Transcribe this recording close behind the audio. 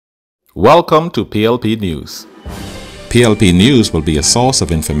Welcome to PLP News. PLP News will be a source of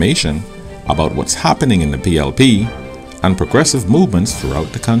information about what's happening in the PLP and progressive movements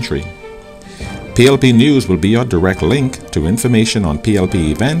throughout the country. PLP News will be your direct link to information on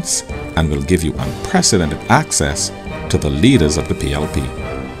PLP events and will give you unprecedented access to the leaders of the PLP.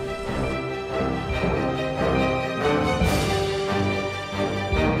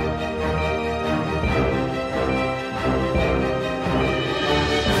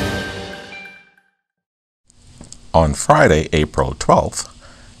 On Friday, April 12th,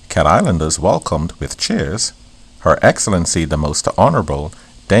 Cat Islanders welcomed with cheers Her Excellency the Most Honorable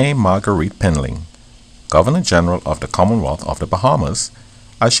Dame Marguerite Pinling, Governor General of the Commonwealth of the Bahamas,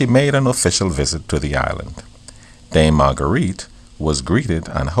 as she made an official visit to the island. Dame Marguerite was greeted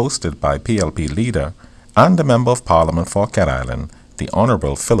and hosted by PLP leader and the Member of Parliament for Cat Island, the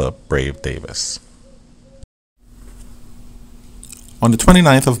Honorable Philip Brave Davis. On the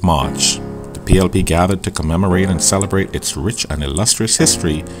 29th of March, the PLP gathered to commemorate and celebrate its rich and illustrious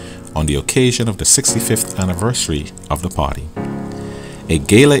history on the occasion of the 65th anniversary of the party. A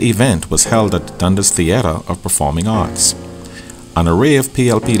gala event was held at the Dundas Theatre of Performing Arts. An array of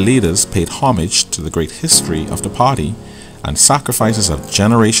PLP leaders paid homage to the great history of the party and sacrifices of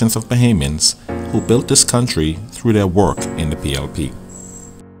generations of Bahamians who built this country through their work in the PLP.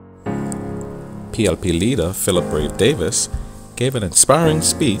 PLP leader Philip Brave Davis gave an inspiring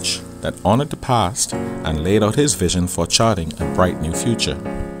speech that honored the past and laid out his vision for charting a bright new future.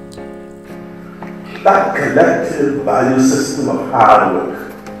 That collective value system of hard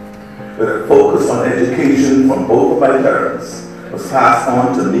work, with a focus on education from both of my parents, was passed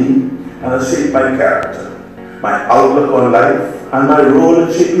on to me and has shaped my character, my outlook on life, and my role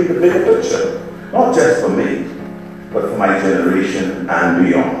in shaping the bigger picture, not just for me, but for my generation and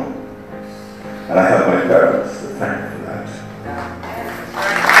beyond. And I have my parents to thank for that.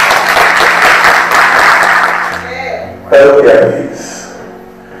 Fellow PLPs,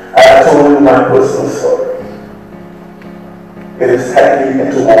 I have told you my personal story. It is tightly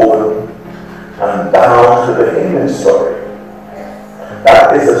interwoven and bound to the human story.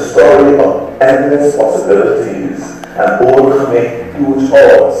 That is a story of endless possibilities and overcoming huge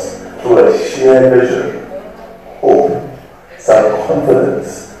odds through a shared vision, hope,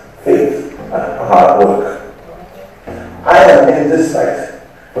 self-confidence, faith, and hard work. I am in this fight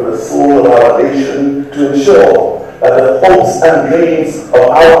for the soul of our nation to ensure that the hopes and dreams of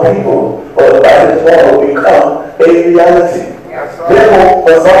our people for the brighter tomorrow become a reality. Their hope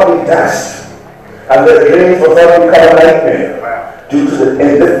must not be dashed, and their dreams must not become a nightmare due to the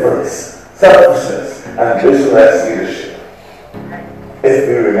indifference, selfishness, and visionless leadership. If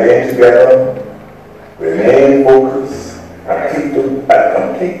we remain together, remain focused, and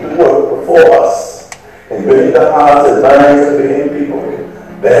complete the work before us in winning the hearts and minds of the young people,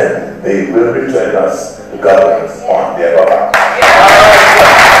 then they will return us to governance on their behalf.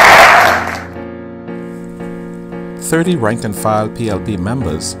 30 rank-and-file PLP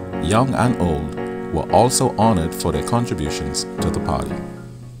members, young and old, were also honored for their contributions to the party.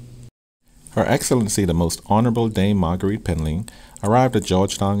 Her Excellency the Most Honorable Dame Marguerite Pinling arrived at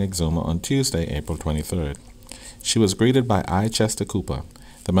Georgetown, Exuma on Tuesday, April 23rd. She was greeted by I. Chester Cooper,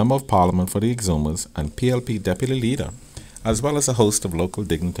 the Member of Parliament for the Exumas and PLP Deputy Leader, as well as a host of local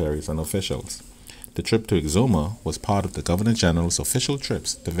dignitaries and officials. The trip to Exuma was part of the Governor General's official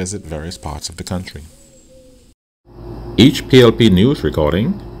trips to visit various parts of the country. Each PLP News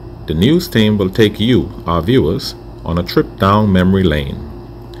recording, the news team will take you, our viewers, on a trip down memory lane.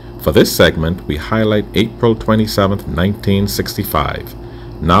 For this segment, we highlight April 27, 1965,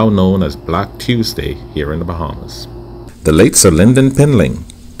 now known as Black Tuesday here in the Bahamas. The late Sir Lyndon Pinling,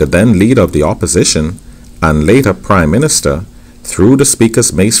 the then leader of the opposition and later Prime Minister, threw the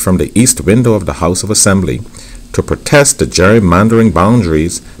Speaker's mace from the east window of the House of Assembly to protest the gerrymandering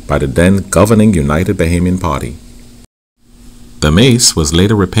boundaries by the then governing United Bahamian Party. The mace was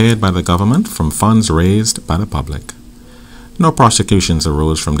later repaired by the government from funds raised by the public. No prosecutions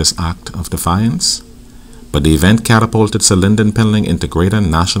arose from this act of defiance, but the event catapulted Sir Lyndon Pinling into greater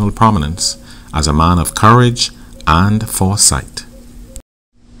national prominence as a man of courage and foresight.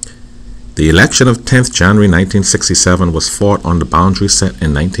 The election of 10th January 1967 was fought on the boundary set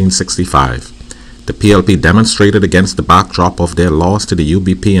in 1965. The PLP demonstrated against the backdrop of their loss to the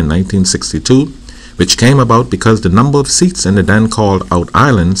UBP in 1962, which came about because the number of seats in the then called out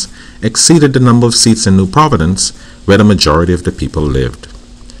islands exceeded the number of seats in New Providence, where the majority of the people lived.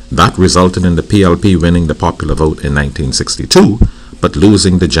 That resulted in the PLP winning the popular vote in 1962, but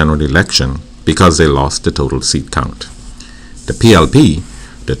losing the general election because they lost the total seat count. The PLP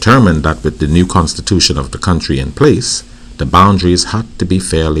determined that with the new constitution of the country in place, the boundaries had to be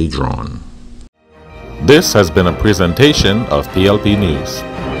fairly drawn. This has been a presentation of PLP News.